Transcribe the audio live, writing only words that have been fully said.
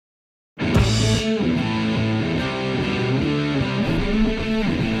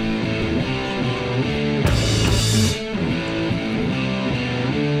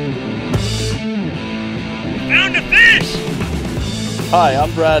Hi,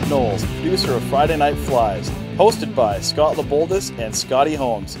 I'm Brad Knowles, producer of Friday Night Flies, hosted by Scott LeBoldis and Scotty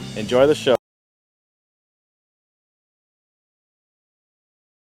Holmes. Enjoy the show.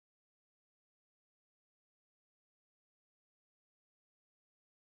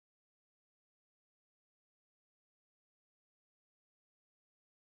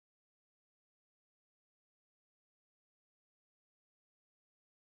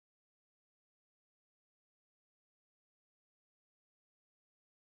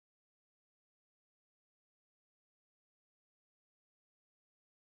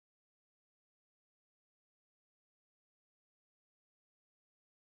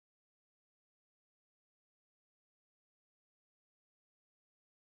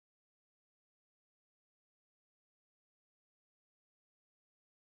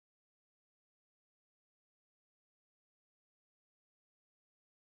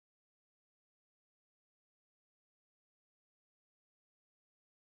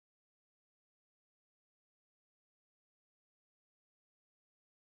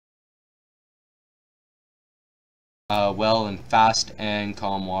 Well in fast and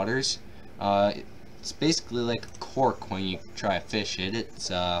calm waters. It's basically like a cork when you try to fish it. It's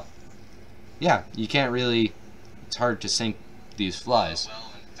yeah, you can't really, it's hard to sink these flies.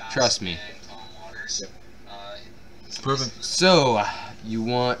 Trust me. Perfect. So, you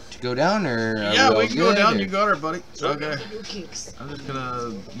want to go down or? Yeah, we can go down. Or? You got her, buddy. Okay. I'm just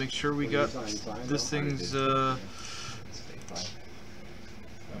gonna make sure we got this thing's.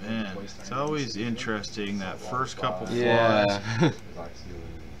 Man, it's always interesting that first couple flies. Yeah.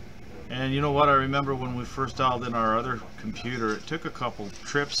 And you know what? I remember when we first dialed in our other computer, it took a couple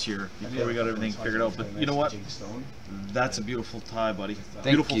trips here before we got everything figured out. But you know what? That's a beautiful tie, buddy.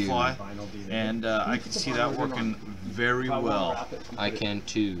 Beautiful fly. And I can see that working very well. I can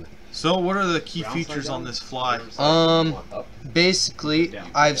too. So what are the key features on this fly? Basically,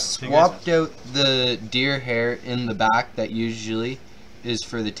 I've swapped out the deer hair in the back that usually is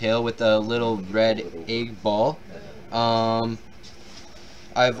for the tail with a little red egg ball. I've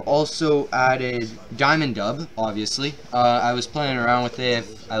also added diamond dub, obviously. I was playing around with it.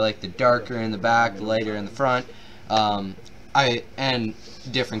 I like the darker in the back, the lighter in the front. And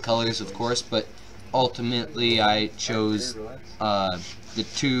different colors, of course, but ultimately I chose the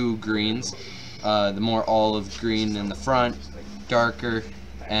two greens, the more olive green in the front, darker,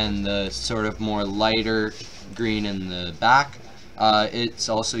 and the sort of more lighter green in the back. It's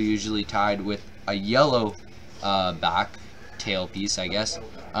also usually tied with a yellow back tailpiece, I guess,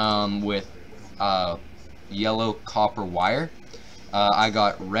 with yellow copper wire. I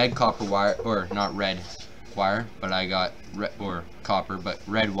got red copper wire, or not red wire, but I got copper, but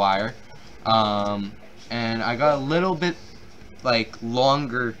red wire. And I got a little bit like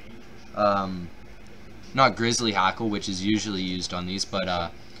longer, not grizzly hackle, which is usually used on these, but I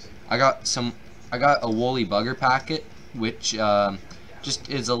got a woolly bugger packet, which just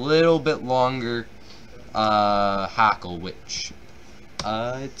is a little bit longer hackle, which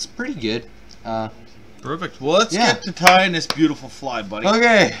it's pretty good. Perfect. Well, let's get to tying this beautiful fly, buddy.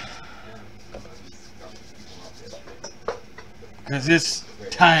 Okay. Because it's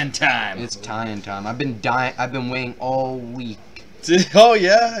tying time. It's tying time. I've been waiting all week. Oh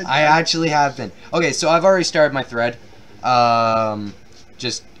yeah. I actually have been. Okay, so I've already started my thread.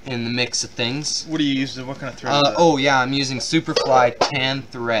 Just in the mix of things. What are you using? What kind of thread? Oh yeah, I'm using Superfly tan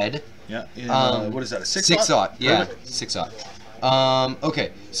thread. Yeah. What is that? A 6/0? 6/0. Yeah. 6/0.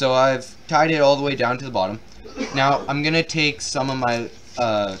 Okay, so I've tied it all the way down to the bottom. Now I'm gonna take some of my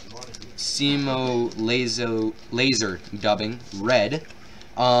Simo laser dubbing red.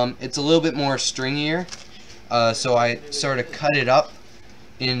 It's a little bit more stringier, so I sort of cut it up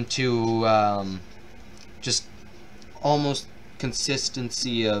into just almost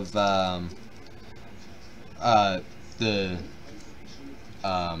consistency of the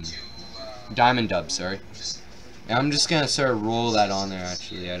diamond dub. Sorry. And I'm just gonna sort of roll that on there.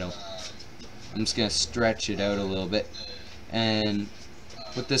 Actually, I'm just gonna stretch it out a little bit, and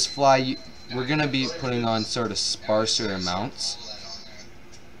with this fly, we're gonna be putting on sort of sparser amounts,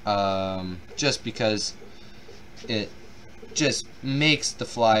 just because it just makes the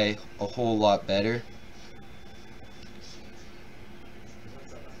fly a whole lot better.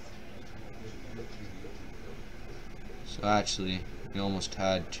 So actually, we almost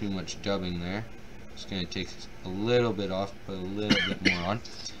had too much dubbing there. Just gonna take a little bit off, put a little bit more on.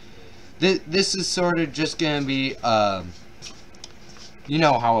 This is sort of just gonna be, you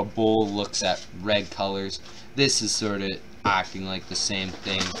know how a bull looks at red colors. This is sort of acting like the same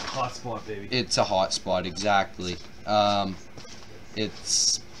thing. Hot spot, baby. It's a hot spot, exactly.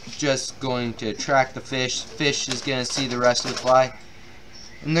 It's just going to attract the fish. Fish is gonna see the rest of the fly,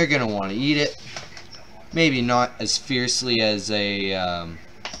 and they're gonna want to eat it. Maybe not as fiercely as a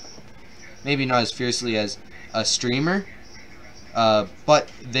streamer,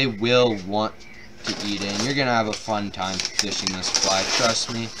 but they will want to eat it, and you're gonna have a fun time fishing this fly.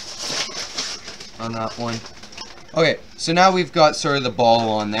 Trust me on that one. Okay, so now we've got sort of the ball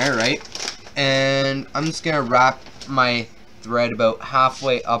on there, right? And I'm just gonna wrap my thread about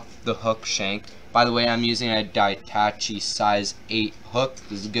halfway up the hook shank. By the way, I'm using a Daitachi size 8 hook.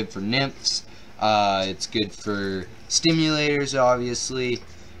 This is good for nymphs. It's good for stimulators, obviously.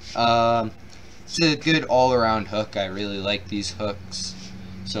 It's a good all-around hook. I really like these hooks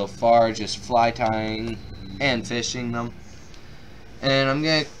so far, just fly tying and fishing them. And I'm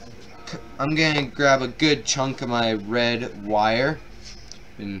gonna grab a good chunk of my red wire.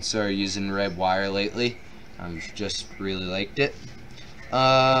 Been sort of using red wire lately. I've just really liked it.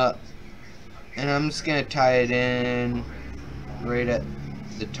 And I'm just gonna tie it in right at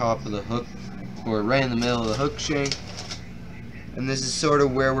the top of the hook, or right in the middle of the hook shank. And this is sort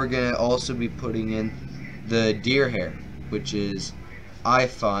of where we're gonna also be putting in the deer hair, which is, I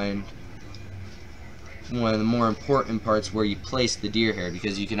find, one of the more important parts where you place the deer hair,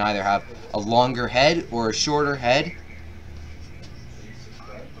 because you can either have a longer head or a shorter head.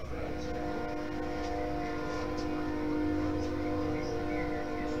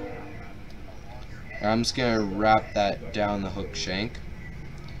 I'm just gonna wrap that down the hook shank.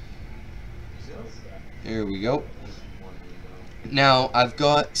 There we go. Now I've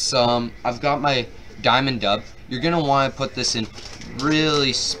got my diamond dub. You're gonna want to put this in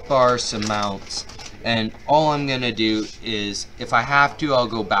really sparse amounts, and all I'm gonna do is, if I have to, I'll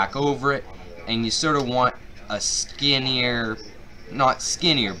go back over it. And you sort of want a skinnier, not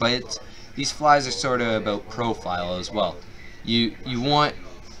skinnier, but these flies are sort of about profile as well. You want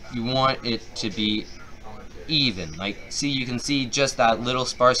it to be even. Like, see, you can see just that little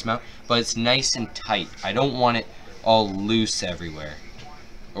sparse amount, but it's nice and tight. I don't want it all loose everywhere,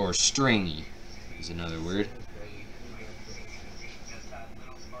 or stringy is another word.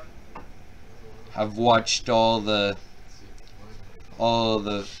 I've watched all the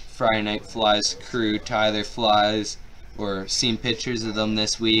Friday Night Flies crew tie their flies, or seen pictures of them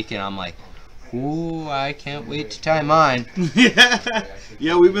this week, and I'm like, ooh, I can't wait to tie mine.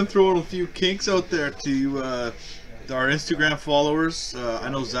 Yeah, we've been throwing a few kinks out there to our Instagram followers. I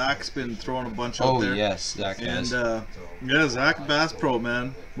know Zach's been throwing a bunch out there. Oh yes, Zach has. And yeah, Zach Bass Pro,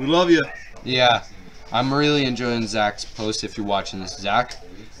 man, we love you. Yeah, I'm really enjoying Zach's post. If you're watching this, Zach,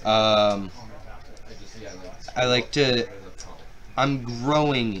 I'm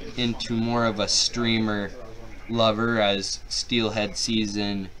growing into more of a streamer lover as steelhead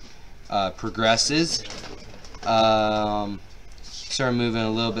season progresses. Start moving a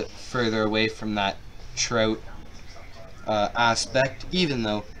little bit further away from that trout aspect, even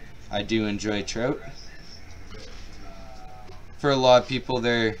though I do enjoy trout. For a lot of people,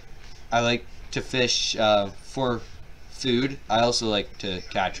 I like to fish for food. I also like to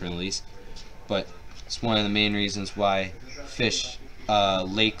catch and release, but it's one of the main reasons why I fish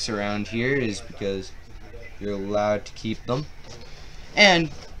lakes around here, is because you're allowed to keep them,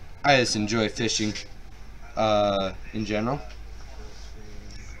 and I just enjoy fishing in general.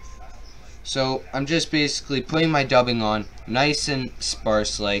 So I'm just basically putting my dubbing on nice and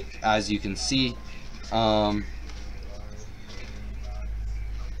sparse, like as you can see. And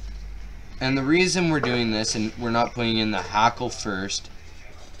the reason we're doing this and we're not putting in the hackle first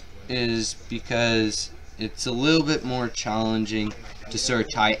is because it's a little bit more challenging to sort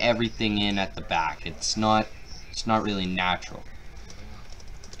of tie everything in at the back. It's not really natural.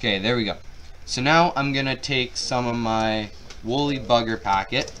 Okay, there we go. So now I'm gonna take some of my woolly bugger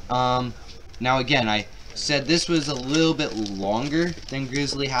packet. Now again, I said this was a little bit longer than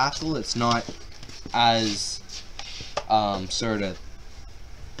grizzly hackle. It's not as sort of,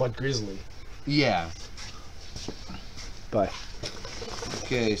 But grizzly. yeah. Bye.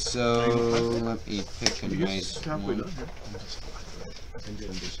 Okay, so let me pick a nice one.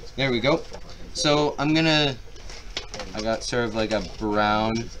 There we go. So I got sort of like a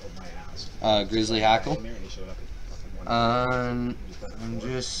brown grizzly hackle. I'm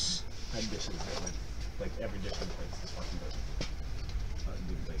just,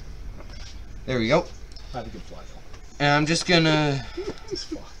 there we go. And I'm just gonna,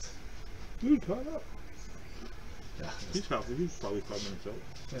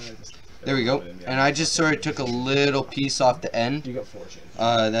 there we go. And I just sort of took a little piece off the end.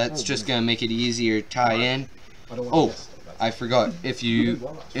 That's just gonna make it easier to tie in. Oh, I forgot.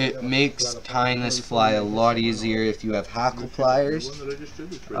 It makes tying this fly a lot easier if you have hackle pliers.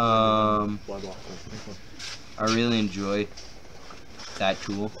 I really enjoy that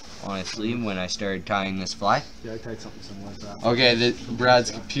tool, honestly, when I started tying this fly. Yeah, I tied something similar to that. Okay,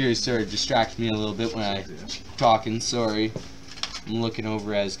 Brad's computer sort of distracted me a little bit when I talking. Sorry, I'm looking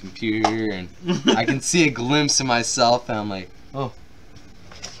over at his computer and I can see a glimpse of myself, and I'm like, oh.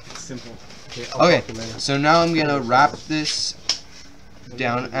 It's simple. Okay, so now I'm gonna wrap this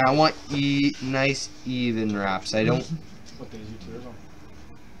down, and I want nice even wraps. I don't. What day is your tours on?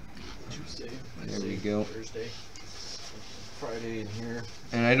 Tuesday. There we go. Thursday. Friday in here.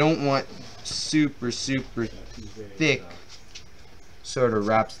 And I don't want super thick sort of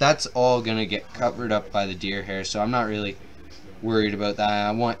wraps. That's all gonna get covered up by the deer hair, so I'm not really worried about that.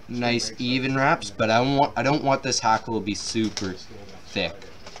 I want nice even wraps, but I don't want this hackle to be super thick.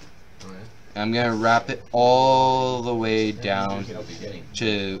 I'm gonna wrap it all the way down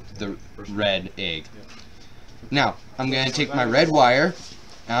to the red egg. Now I'm gonna take my red wire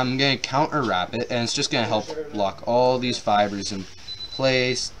and I'm gonna counter wrap it, and it's just gonna help lock all these fibers in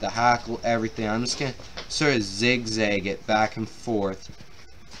place, the hackle, everything. I'm just gonna sort of zigzag it back and forth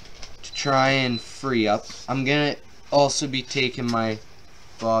to try and free up. I'm gonna also be taking my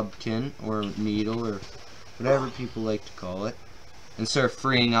bobkin or needle or whatever people like to call it, and sort of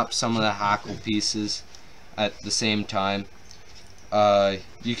freeing up some of the hackle pieces at the same time.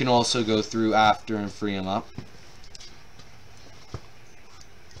 You can also go through after and free them up.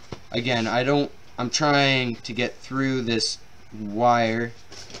 Again, I'm trying to get through this wire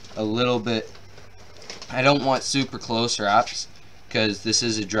a little bit. I don't want super close wraps because this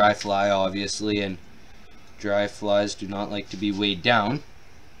is a dry fly, obviously, and dry flies do not like to be weighed down.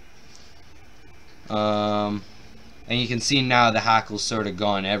 And you can see now the hackle's sort of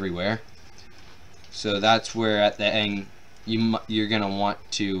gone everywhere. So that's where at the end you're gonna want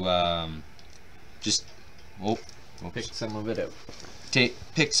to just Pick some of it out.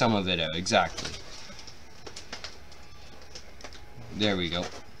 Pick some of it out, exactly. There we go.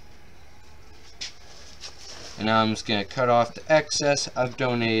 And now I'm just gonna cut off the excess. I've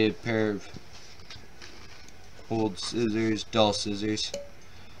donated a pair of old scissors, dull scissors.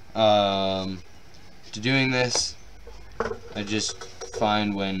 To doing this, I just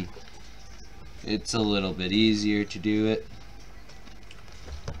find when it's a little bit easier to do it.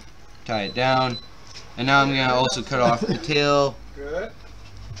 Tie it down, and now I'm gonna also cut off the tail. Good.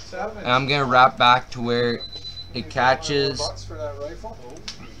 And I'm gonna wrap back to where it catches. For that rifle.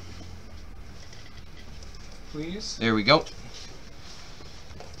 Please. There we go.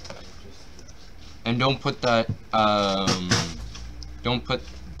 And don't put that don't put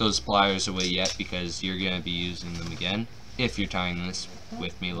those pliers away yet, because you're gonna be using them again if you're tying this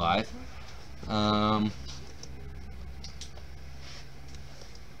with me live.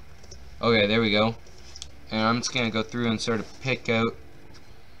 Okay, there we go. And I'm just gonna go through and sort of pick out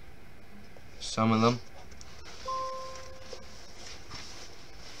some of them.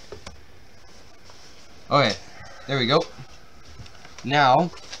 Okay, there we go.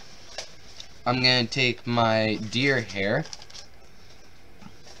 Now I'm gonna take my deer hair.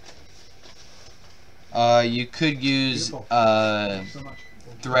 You could use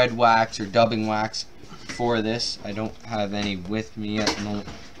thread wax or dubbing wax for this. I don't have any with me at the moment.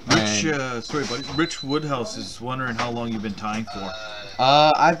 Sorry buddy, Rich Woodhouse is wondering how long you've been tying for.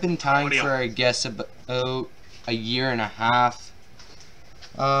 I've been tying for, I guess, about a year and a half.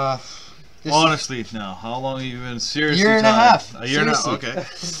 Honestly, now, how long have you been seriously tying? A year and a half, okay.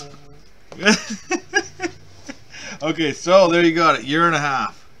 Okay, so there you got it, year and a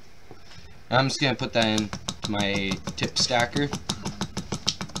half. I'm just gonna put that in my tip stacker.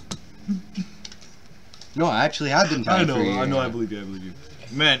 No, I actually have been tying for a year. I believe you.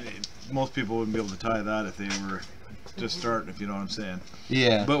 Man, most people wouldn't be able to tie that if they were just starting, if you know what I'm saying.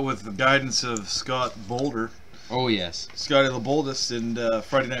 Yeah. But with the guidance of Scott Boulder. Oh yes. Scotty the Boldest and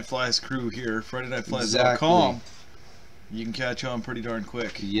Friday Night Flies crew here, FridayNightFlies.com. Exactly. You can catch on pretty darn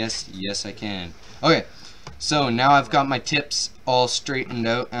quick. Yes, I can. Okay, so now I've got my tips all straightened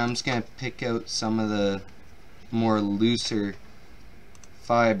out, and I'm just gonna pick out some of the more looser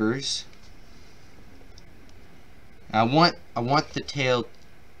fibers. I want the tail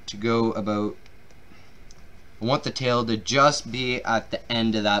to go about. I want the tail to just be at the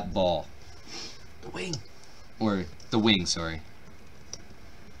end of that ball. The wing. Or the wing, sorry.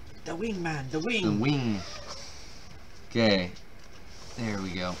 The wing, man. The wing. The wing. Okay. There we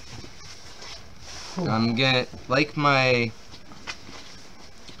go. I'm gonna, like my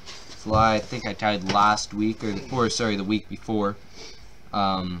fly, I think I tied last week, or the week before,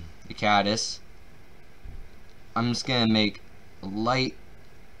 the caddis. I'm just gonna make a light,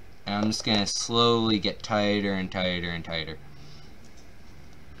 and I'm just gonna slowly get tighter and tighter and tighter.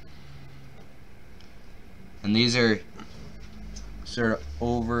 And these are sort of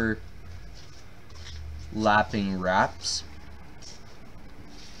overlapping wraps.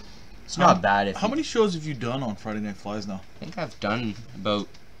 It's not bad. How many shows have you done on Friday Night Flies now? I think I've done about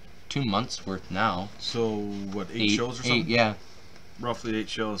 2 months worth now. So what, 8 shows or something? 8, yeah. Roughly 8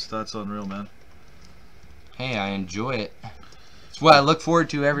 shows. That's unreal, man. Hey, I enjoy it. It's what I look forward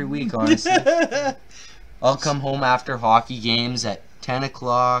to every week, honestly. I'll come home after hockey games at 10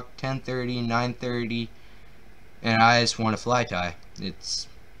 o'clock, 10:30, 9:30, and I just want to fly tie.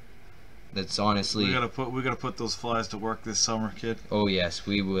 That's honestly. We gotta put those flies to work this summer, kid. Oh yes,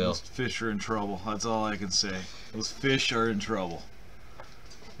 we will. Those fish are in trouble. That's all I can say. Those fish are in trouble.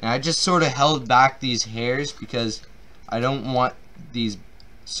 And I just sort of held back these hairs because I don't want these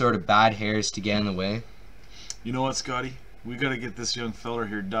sort of bad hairs to get in the way. You know what, Scotty? We gotta get this young feller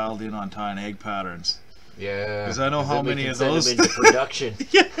here dialed in on tying egg patterns. Yeah. Because I know how many of those. Into production.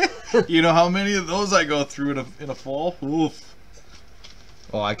 Yeah. You know how many of those I go through in a fall? Oof.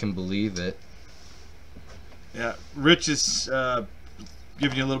 Oh, I can believe it. Yeah, Rich is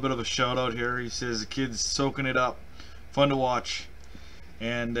giving you a little bit of a shout out here. He says the kid's soaking it up, fun to watch.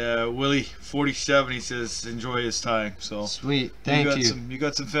 And Willie 47, he says enjoy his tying. So Sweet, thank you. You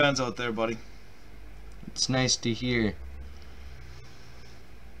got some fans out there, buddy. It's nice to hear.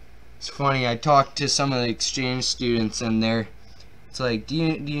 It's funny, I talked to some of the exchange students and it's like, do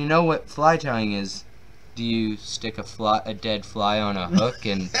you know what fly tying is? Do you stick a dead fly on a hook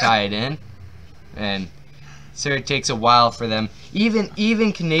and tie it in? And so it takes a while for them.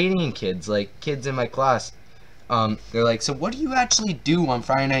 Even Canadian kids, like kids in my class, they're like, so what do you actually do on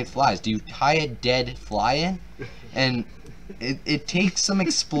Friday Night Flies? Do you tie a dead fly in? And it takes some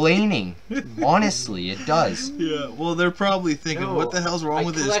explaining. Honestly, it does. Yeah, well, they're probably thinking, No, what the hell's wrong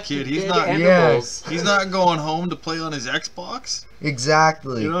with this kid? He's not. animals. He's not going home to play on his Xbox.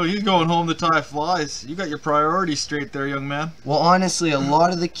 Exactly. You know, he's going home to tie flies. You got your priorities straight there, young man. Well, honestly, a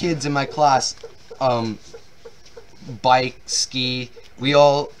lot of the kids in my class, bike, ski.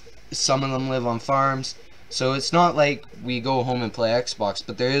 Some of them live on farms. So it's not like we go home and play Xbox,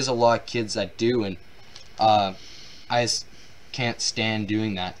 but there is a lot of kids that do, and I just can't stand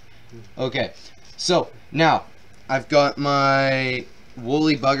doing that. Okay, so now I've got my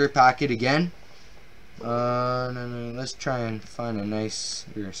woolly bugger packet again. No, let's try and find a nice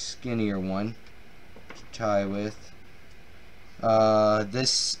or skinnier one to tie with.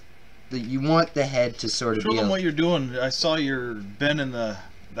 You want the head to sort of Show be them what you're doing. I saw you're bending the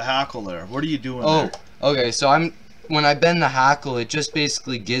hackle there. What are you doing there? Okay, so when I bend the hackle, it just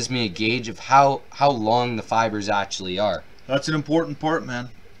basically gives me a gauge of how long the fibers actually are. That's an important part, man.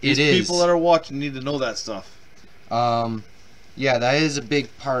 It These is. people that are watching need to know that stuff. Yeah, that is a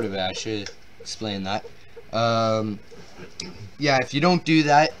big part of it. I should explain that. Yeah, if you don't do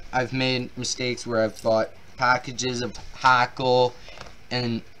that, I've made mistakes where I've bought packages of hackle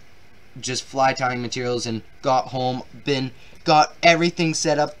and just fly tying materials and got home, got everything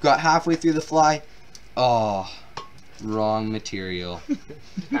set up, got halfway through the fly. Oh, wrong material.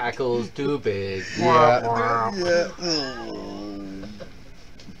 Hackle's too big. Yeah.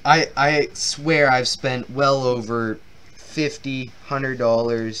 I swear I've spent well over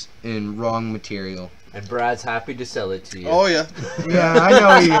 $100 in wrong material. And Brad's happy to sell it to you. Oh, yeah. Yeah, I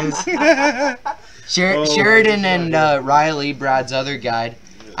know he is. Sheridan and Riley, Brad's other guide,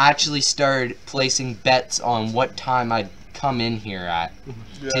 actually started placing bets on what time I'd come in here at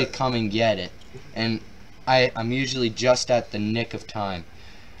to come and get it. And I'm usually just at the nick of time.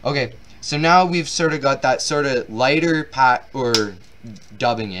 Okay, so now we've sort of got that sort of lighter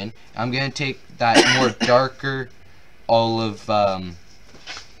dubbing in. I'm going to take that more darker olive,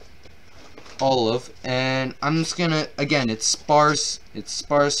 and I'm just going to, again, it's sparse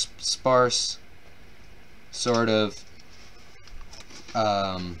sort of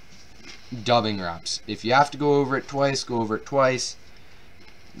dubbing wraps. If you have to go over it twice, go over it twice.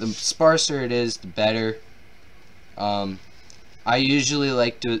 The sparser it is, the better. I usually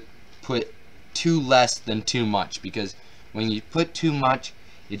like to put too less than too much, because when you put too much,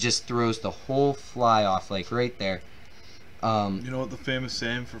 it just throws the whole fly off, like right there. You know what the famous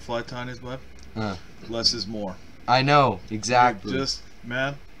saying for fly tying is, bud? Less is more. I know, exactly. Just,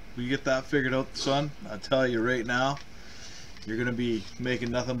 man, when you get that figured out, son, I tell you right now, you're going to be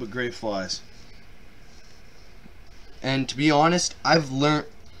making nothing but great flies. And to be honest, I've learned,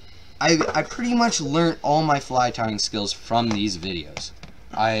 I pretty much learned all my fly tying skills from these videos.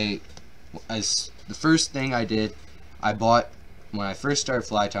 The first thing I did, when I first started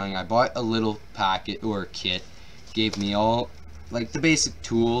fly tying, I bought a little packet or kit, gave me all, like, the basic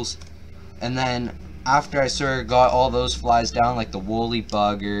tools, and then after I sort of got all those flies down, like the woolly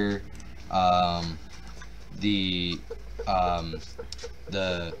bugger, the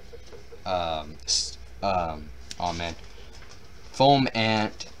the oh man, foam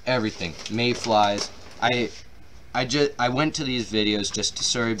ant, everything, mayflies. I went to these videos just to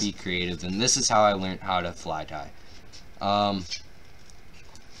sort of be creative, and this is how I learned how to fly tie.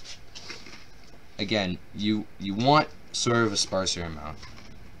 Again, you want sort of a sparser amount.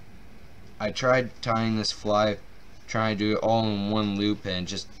 I tried tying this fly, trying to do it all in one loop, and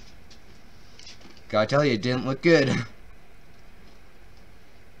just gotta tell you, it didn't look good.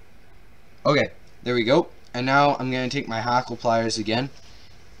 Okay, there we go. And now I'm gonna take my hackle pliers again.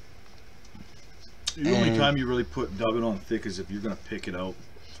 The only time you really put dubbing on thick is if you're gonna pick it out,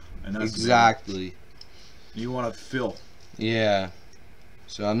 and that's exactly. You want to fill. Yeah.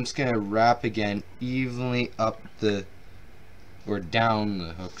 So I'm just gonna wrap again, evenly up the, or down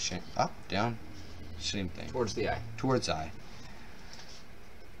the hook shank. Up, down, same thing. Towards the eye. Towards eye.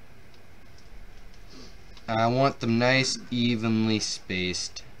 And I want them nice, evenly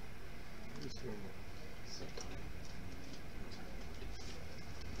spaced.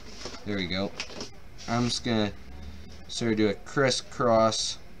 There we go. I'm just gonna sort of do a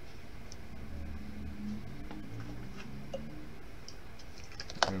crisscross.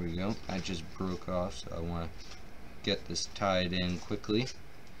 There we go. I just broke off, so I want to get this tied in quickly.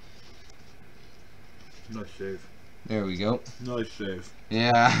 Nice save. There we go. Nice save.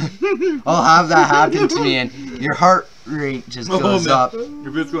 Yeah. I'll have that happen to me, and your heart rate just goes up.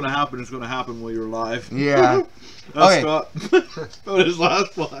 If it's gonna happen, it's gonna happen while you're alive. Yeah. That's Scott. That was his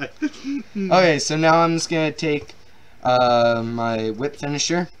last fly. Okay, so now I'm just gonna take my whip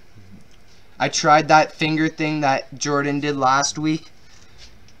finisher. I tried that finger thing that Jordan did last week.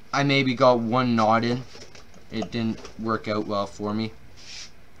 I maybe got one knot in. It didn't work out well for me.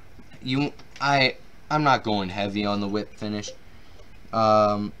 I'm not going heavy on the whip finish.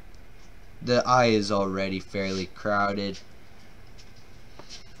 The eye is already fairly crowded.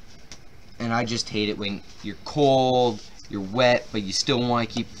 And I just hate it when you're cold, you're wet, but you still want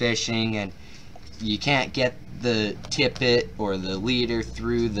to keep fishing, and you can't get the tippet or the leader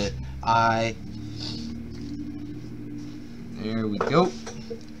through the eye. There we go.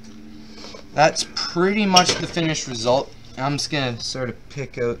 That's pretty much the finished result. I'm just gonna sort of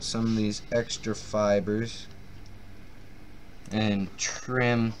pick out some of these extra fibers and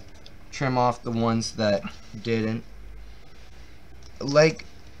trim off the ones that didn't.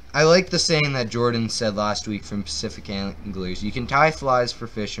 I like the saying that Jordan said last week from Pacific Anglers: you can tie flies for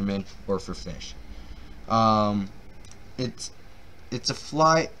fishermen or for fish. It's a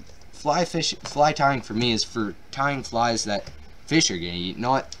fly tying for me is for tying flies that fish are gonna eat.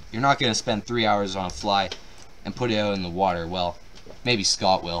 You're not gonna spend 3 hours on a fly and put it out in the water. Well, maybe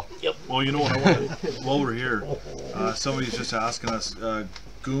Scott will. Yep. Well, you know what? I want to, while we're here, somebody's just asking us,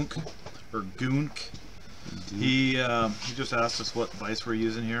 Goonk or Goonk. He just asked us what vise we're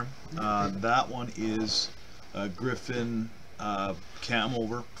using here. That one is Griffin Cam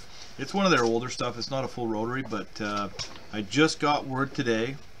Over. It's one of their older stuff. It's not a full rotary, but I just got word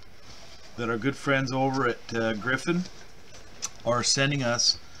today that our good friends over at Griffin are sending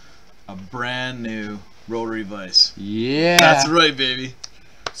us a brand new rotary vise. Yeah. That's right, baby.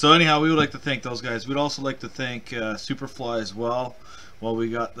 So anyhow, we would like to thank those guys. We'd also like to thank Superfly as well. While we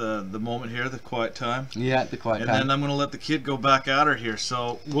got the moment here, the quiet time. Yeah, the quiet time. And then I'm gonna let the kid go back at her here.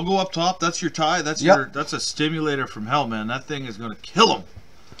 So we'll go up top. That's your tie. That's that's a stimulator from hell, man. That thing is gonna kill him.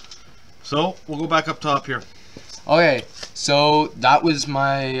 So we'll go back up top here. Okay, so that was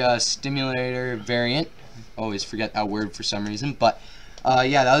my stimulator variant. Always forget that word for some reason, but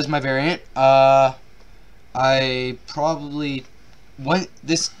yeah, that was my variant. I probably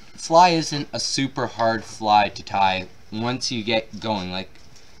this fly isn't a super hard fly to tie once you get going. Like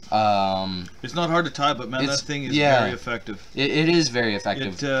it's not hard to tie, but man, that thing is very effective. It is very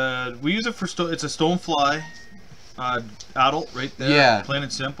effective. We use it for it's a stonefly adult right there. Yeah, plain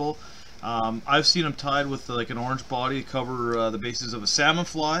and simple. I've seen them tied with like an orange body to cover the bases of a salmon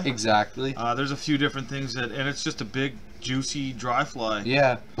fly. Exactly. There's a few different things and it's just a big, juicy, dry fly.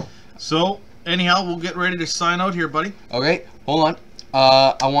 Yeah. So anyhow, we'll get ready to sign out here, buddy. Okay, hold on.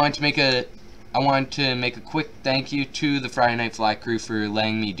 I wanted to make a quick thank you to the Friday Night Fly crew for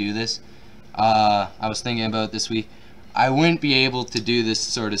letting me do this. I was thinking about it this week. I wouldn't be able to do this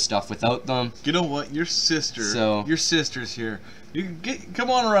sort of stuff without them. You know what? Your sister's here. You can come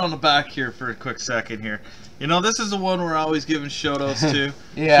on around the back here for a quick second here. You know, this is the one we're always giving shout outs to.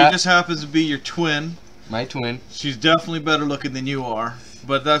 Yeah. She just happens to be your twin. My twin. She's definitely better looking than you are.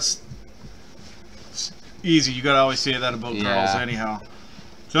 But that's easy. You gotta always say that about girls anyhow.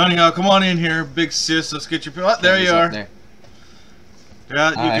 So anyhow, come on in here, big sis. Let's get your... Oh, there you are. There. Yeah,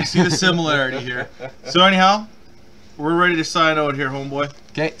 you can see the similarity here. So anyhow, we're ready to sign out here, homeboy.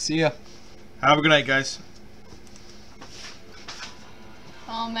 Okay, see ya. Have a good night, guys.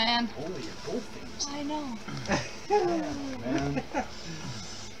 Oh man. Only your goldfinch. I know. Man.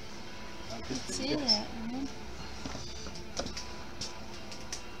 See that, man.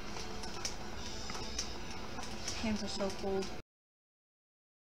 Hands are so cold.